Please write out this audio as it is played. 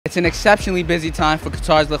It's an exceptionally busy time for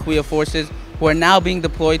Qatar's Lekhwiya forces, who are now being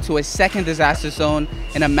deployed to a second disaster zone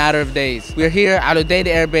in a matter of days. We are here at Udeid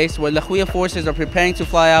Airbase, where Lekhwiya forces are preparing to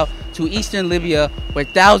fly out to eastern Libya, where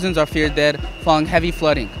thousands are feared dead following heavy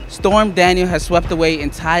flooding. Storm Daniel has swept away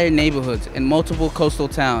entire neighborhoods in multiple coastal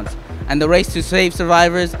towns, and the race to save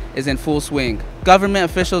survivors is in full swing. Government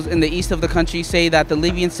officials in the east of the country say that the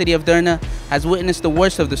Libyan city of Derna has witnessed the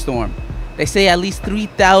worst of the storm. They say at least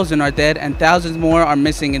 3,000 are dead and thousands more are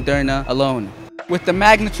missing in Derna alone. With the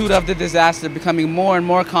magnitude of the disaster becoming more and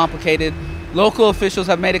more complicated, local officials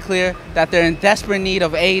have made it clear that they're in desperate need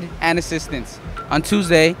of aid and assistance. On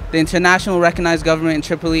Tuesday, the international recognized government in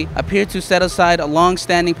Tripoli appeared to set aside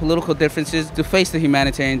long-standing political differences to face the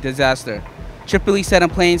humanitarian disaster. Tripoli sent on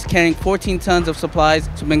planes carrying 14 tons of supplies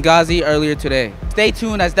to Benghazi earlier today. Stay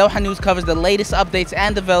tuned as Doha News covers the latest updates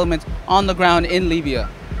and developments on the ground in Libya.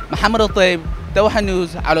 Mohammed Al-Taib, Doha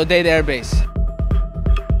News, Al Udeid Airbase.